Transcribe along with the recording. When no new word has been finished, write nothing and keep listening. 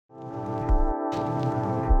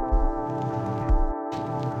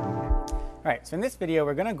All right, so in this video,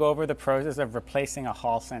 we're going to go over the process of replacing a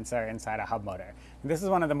hall sensor inside a hub motor. And this is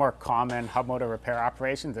one of the more common hub motor repair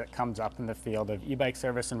operations that comes up in the field of e-bike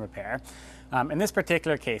service and repair. In this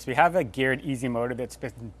particular case, we have a geared eZee motor that's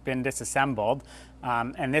been disassembled.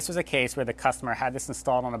 And this was a case where the customer had this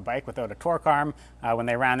installed on a bike without a torque arm. When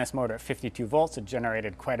they ran this motor at 52 volts, it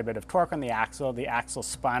generated quite a bit of torque on the axle. The axle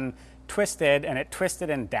spun, twisted, and it twisted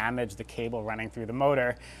and damaged the cable running through the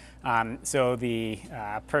motor. So the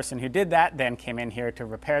person who did that then came in here to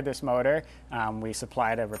repair this motor. We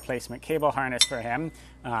supplied a replacement cable harness for him,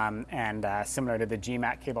 and similar to the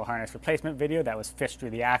GMAT cable harness replacement video, that was fished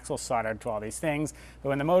through the axle, soldered to all these things. But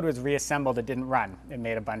when the motor was reassembled, it didn't run. It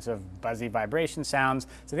made a bunch of buzzy vibration sounds.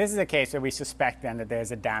 So this is a case where we suspect then that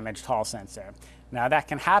there's a damaged hall sensor. Now that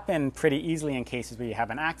can happen pretty easily in cases where you have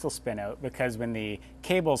an axle spinout, because when the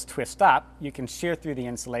cables twist up, you can shear through the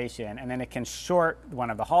insulation, and then it can short one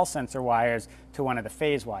of the hall sensor wires to one of the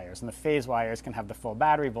phase wires. And the phase wires can have the full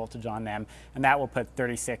battery voltage on them, and that will put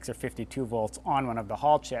 36 or 52 volts on one of the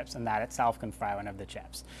hall chips, and that itself can fry one of the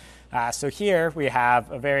chips. So here we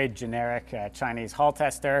have a very generic Chinese hall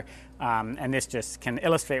tester, and this just can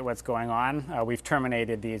illustrate what's going on. We've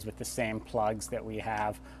terminated these with the same plugs that we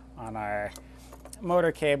have on our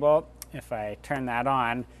motor cable. If I turn that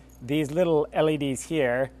on, these little LEDs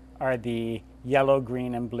here are the yellow,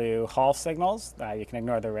 green, and blue hall signals. You can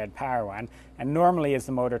ignore the red power one. And normally as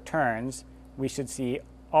the motor turns, we should see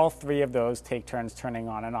all three of those take turns turning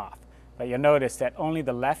on and off. But you'll notice that only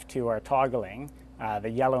the left two are toggling, the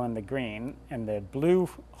yellow and the green, and the blue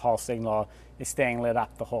hall signal is staying lit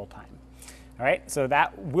up the whole time. All right, so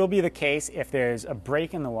that will be the case if there's a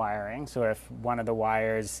break in the wiring. So if one of the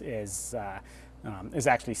wires is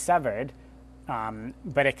actually severed,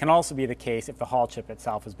 but it can also be the case if the hall chip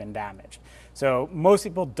itself has been damaged. So most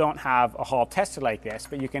people don't have a hall tester like this,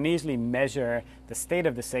 but you can easily measure the state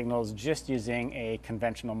of the signals just using a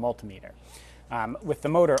conventional multimeter. With the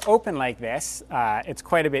motor open like this, it's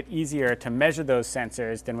quite a bit easier to measure those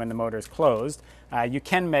sensors than when the motor is closed. You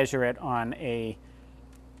can measure it on a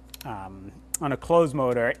closed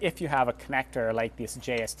motor if you have a connector like this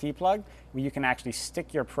JST plug, where you can actually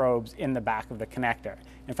stick your probes in the back of the connector.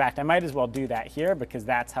 In fact, I might as well do that here, because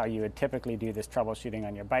that's how you would typically do this troubleshooting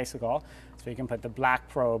on your bicycle. So you can put the black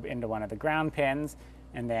probe into one of the ground pins,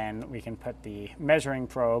 and then we can put the measuring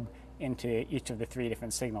probe into each of the three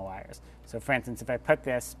different signal wires. So for instance, if I put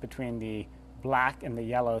this between the black and the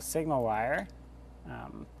yellow signal wire,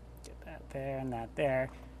 get that there and that there,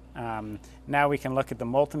 now we can look at the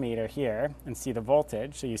multimeter here and see the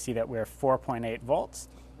voltage. So you see that we're 4.8 volts.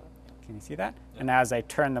 Can you see that? Yeah. And now as I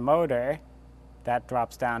turn the motor, that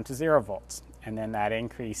drops down to 0 volts. And then that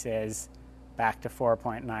increases back to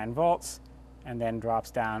 4.9 volts and then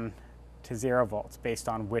drops down to 0 volts based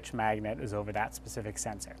on which magnet is over that specific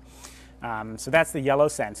sensor. So that's the yellow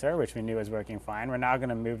sensor, which we knew was working fine. We're now going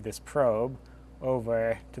to move this probe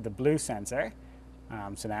over to the blue sensor.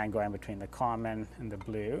 So now I'm going between the common and the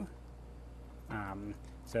blue.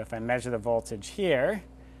 So if I measure the voltage here,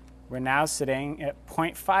 we're now sitting at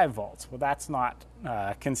 0.5 volts. Well, that's not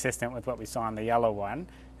consistent with what we saw on the yellow one.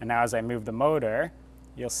 And now as I move the motor,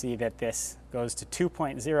 you'll see that this goes to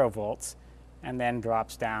 2.0 volts and then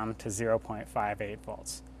drops down to 0.58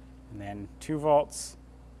 volts. And then 2 volts,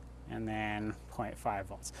 and then 0.5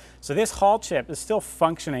 volts. So this hall chip is still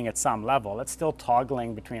functioning at some level. It's still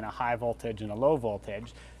toggling between a high voltage and a low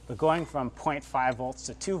voltage, but going from 0.5 volts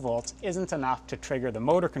to 2 volts isn't enough to trigger the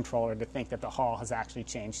motor controller to think that the hall has actually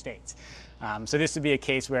changed states. So this would be a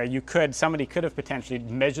case where somebody could have potentially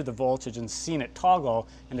measured the voltage and seen it toggle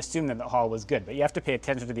and assumed that the hall was good, but you have to pay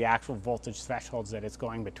attention to the actual voltage thresholds that it's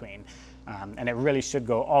going between. And it really should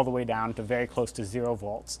go all the way down to very close to 0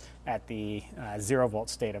 volts at the 0 volt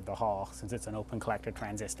state of the hall, since it's an open collector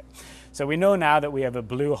transistor. So we know now that we have a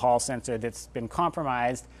blue hall sensor that's been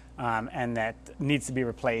compromised and that needs to be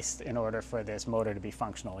replaced in order for this motor to be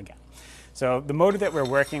functional again. So the motor that we're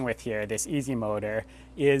working with here, this eZee motor,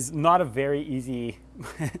 is not a very easy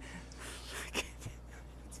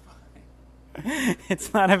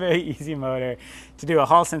it's not a very easy motor to do a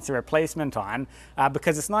hall sensor replacement on,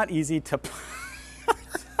 because it's not easy to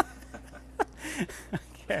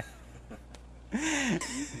okay.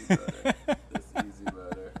 eZee motor. This eZee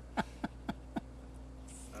motor.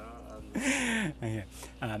 Okay.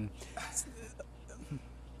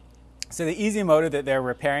 So the eZee motor that they're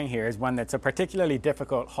repairing here is one that's a particularly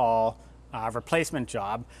difficult hall replacement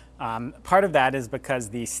job. Part of that is because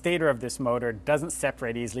the stator of this motor doesn't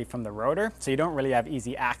separate easily from the rotor, so you don't really have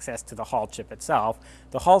easy access to the Hall chip itself.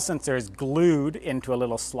 The Hall sensor is glued into a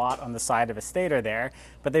little slot on the side of a stator there,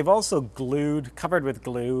 but they've also covered with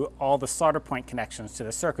glue, all the solder point connections to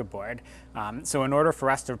the circuit board. So in order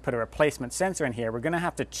for us to put a replacement sensor in here, we're going to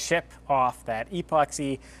have to chip off that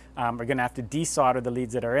epoxy. We're going to have to desolder the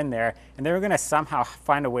leads that are in there, and then we're going to somehow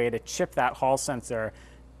find a way to chip that Hall sensor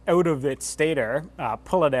out of its stator,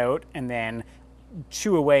 pull it out, and then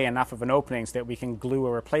chew away enough of an opening so that we can glue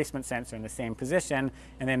a replacement sensor in the same position,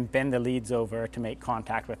 and then bend the leads over to make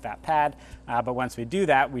contact with that pad. But once we do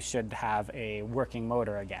that, we should have a working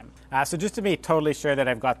motor again. So just to be totally sure that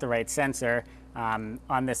I've got the right sensor,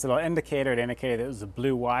 on this little indicator, it indicated it was a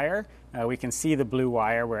blue wire. We can see the blue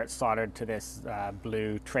wire where it's soldered to this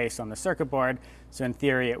blue trace on the circuit board. So in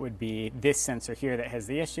theory, it would be this sensor here that has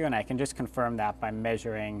the issue, and I can just confirm that by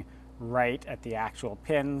measuring right at the actual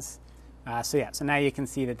pins. So now you can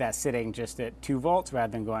see that that's sitting just at 2 volts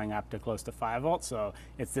rather than going up to close to 5 volts. So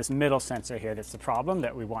it's this middle sensor here that's the problem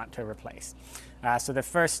that we want to replace. So the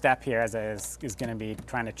first step here is going to be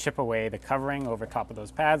trying to chip away the covering over top of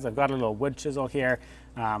those pads. I've got a little wood chisel here.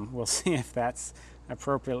 We'll see if that's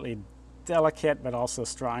appropriately delicate but also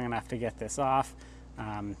strong enough to get this off.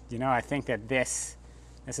 I think that this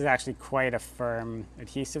is actually quite a firm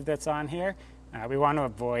adhesive that's on here. We want to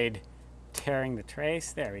avoid tearing the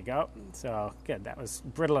trace. There we go. So good, that was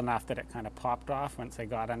brittle enough that it kind of popped off once I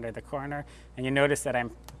got under the corner. And you notice that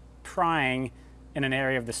I'm prying in an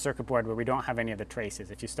area of the circuit board where we don't have any of the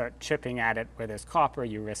traces. If you start chipping at it where there's copper,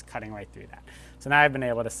 you risk cutting right through that. So now I've been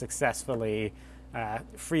able to successfully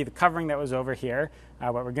free the covering that was over here.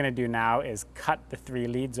 What we're going to do now is cut the 3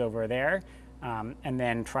 leads over there, and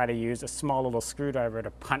then try to use a small little screwdriver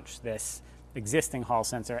to punch this existing Hall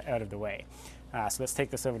sensor out of the way. So let's take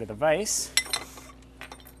this over to the vise.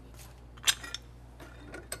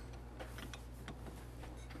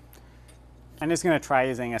 I'm just going to try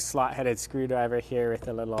using a slot-headed screwdriver here with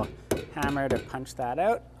a little hammer to punch that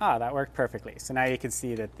out. Ah, that worked perfectly. So now you can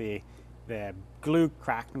see that the glue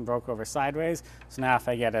cracked and broke over sideways. So now if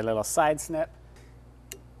I get a little side snip,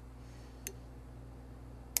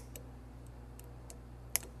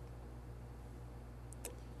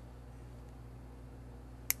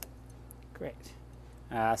 great.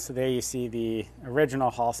 So there you see the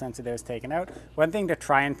original Hall sensor that was taken out. One thing to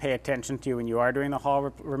try and pay attention to when you are doing the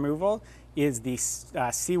Hall removal is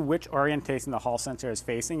see which orientation the Hall sensor is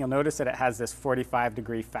facing. You'll notice that it has this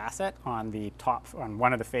 45-degree facet on the top, on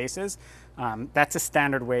one of the faces. That's a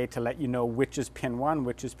standard way to let you know which is pin 1,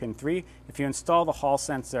 which is pin 3. If you install the Hall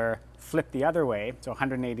sensor flipped the other way, so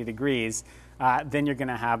 180 degrees, then you're going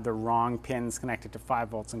to have the wrong pins connected to 5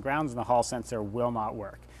 volts and grounds, and the Hall sensor will not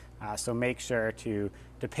work. So make sure to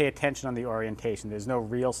pay attention on the orientation. There's no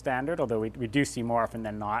real standard, although we do see more often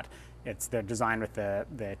than not. They're designed with the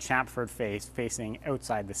chamfered face facing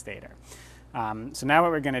outside the stator. So now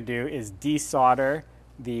what we're going to do is desolder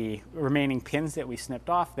the remaining pins that we snipped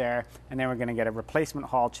off there, and then we're going to get a replacement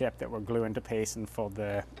Hall chip that we'll glue into place and fold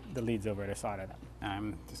the leads over to solder them.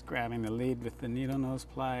 I'm just grabbing the lead with the needle nose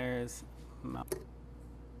pliers.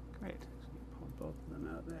 Great. Pull both of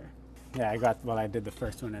them out there. Yeah, I did the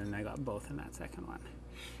first one and then I got both in that second one.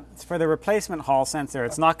 For the replacement Hall sensor,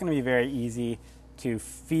 it's not going to be very easy to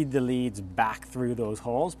feed the leads back through those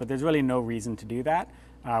holes, but there's really no reason to do that.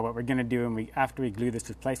 What we're going to do after we glue this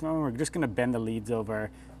replacement one, we're just going to bend the leads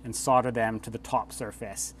over and solder them to the top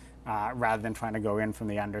surface rather than trying to go in from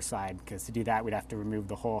the underside, because to do that we'd have to remove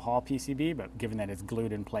the whole Hall PCB, but given that it's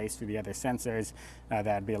glued in place through the other sensors,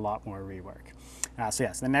 that'd be a lot more rework. So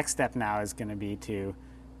the next step now is going to be to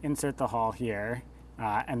insert the Hall here,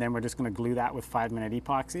 and then we're just going to glue that with 5-minute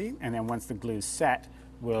epoxy, and then once the glue's set,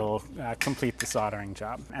 we'll complete the soldering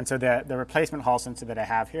job. And so the replacement Hall sensor that I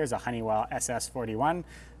have here is a Honeywell SS41.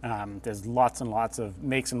 There's lots and lots of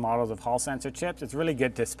makes and models of Hall sensor chips. It's really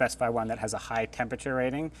good to specify one that has a high temperature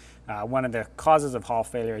rating. One of the causes of Hall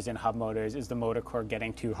failures in hub motors is the motor core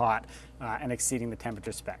getting too hot and exceeding the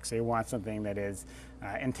temperature spec. So you want something that is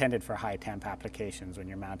intended for high temp applications when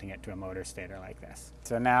you're mounting it to a motor stator like this.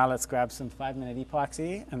 So now let's grab some 5-minute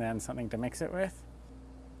epoxy and then something to mix it with.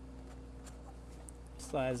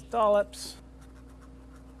 Slice dollops,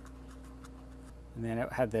 and then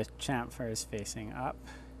it had the chamfers facing up.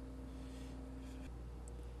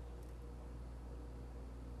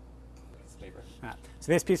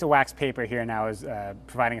 So this piece of wax paper here now is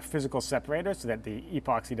providing a physical separator so that the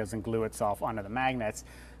epoxy doesn't glue itself onto the magnets,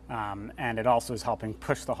 and it also is helping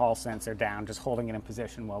push the Hall sensor down, just holding it in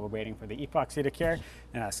position while we're waiting for the epoxy to cure.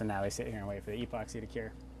 So now we sit here and wait for the epoxy to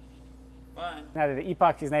cure. Fine. Now that the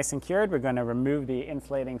epoxy is nice and cured, we're going to remove the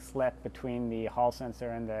insulating slit between the Hall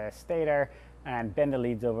sensor and the stator and bend the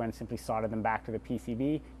leads over and simply solder them back to the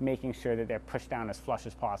PCB, making sure that they're pushed down as flush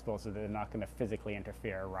as possible so that they're not going to physically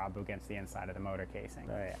interfere or rub against the inside of the motor casing.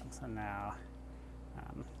 So yeah, so now,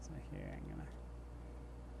 so here I'm going to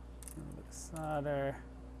do a little bit of solder,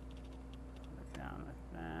 put it down with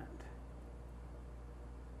that.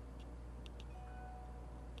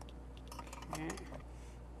 Okay.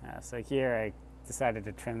 So here I decided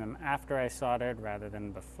to trim them after I soldered rather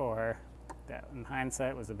than before. That in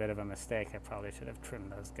hindsight was a bit of a mistake. I probably should have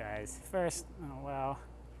trimmed those guys first. Oh well.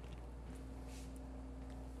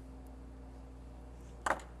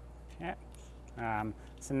 Okay.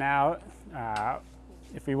 So now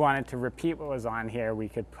if we wanted to repeat what was on here, we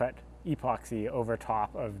could put epoxy over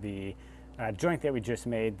top of the joint that we just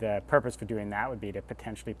made. The purpose for doing that would be to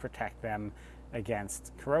potentially protect them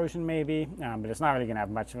against corrosion maybe, but it's not really going to have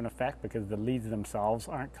much of an effect because the leads themselves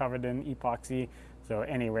aren't covered in epoxy, so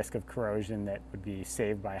any risk of corrosion that would be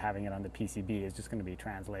saved by having it on the PCB is just going to be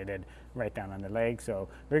translated right down on the leg. So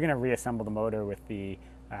we're going to reassemble the motor with the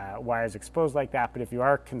wires exposed like that, but if you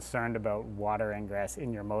are concerned about water ingress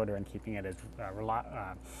in your motor and keeping it as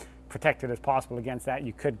protected as possible against that,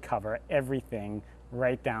 you could cover everything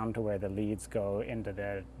right down to where the leads go into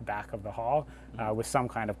the back of the hull with some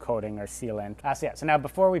kind of coating or sealant. So now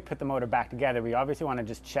before we put the motor back together, we obviously want to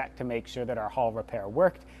just check to make sure that our hull repair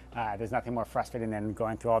worked. There's nothing more frustrating than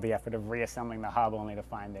going through all the effort of reassembling the hub only to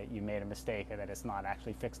find that you made a mistake or that it's not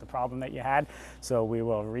actually fixed the problem that you had. So we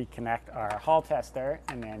will reconnect our hull tester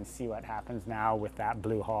and then see what happens now with that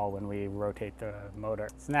blue hull when we rotate the motor.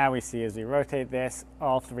 So now we see as we rotate this,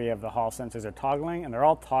 all three of the hull sensors are toggling, and they're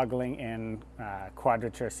all toggling in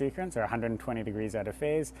quadrature sequence, or 120 degrees out of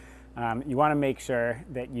phase. You want to make sure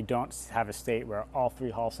that you don't have a state where all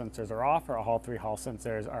three Hall sensors are off or all three Hall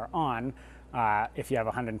sensors are on. If you have a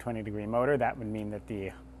 120 degree motor, that would mean that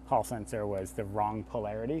the Hall sensor was the wrong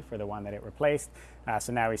polarity for the one that it replaced.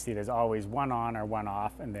 So now we see there's always one on or one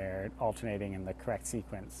off, and they're alternating in the correct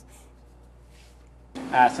sequence. So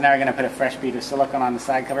now we're going to put a fresh bead of silicone on the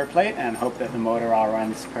side cover plate and hope that the motor all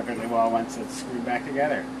runs perfectly well once it's screwed back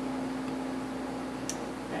together.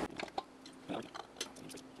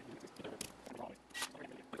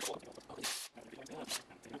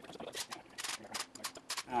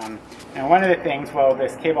 And one of the things, while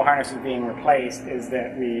this cable harness is being replaced, is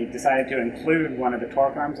that we decided to include one of the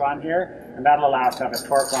torque arms on here, and that'll allow us to have a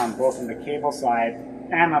torque arm both on the cable side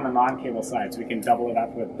and on the non-cable side, so we can double it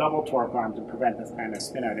up with double torque arms and prevent this kind of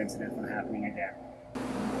spinout incident from happening again.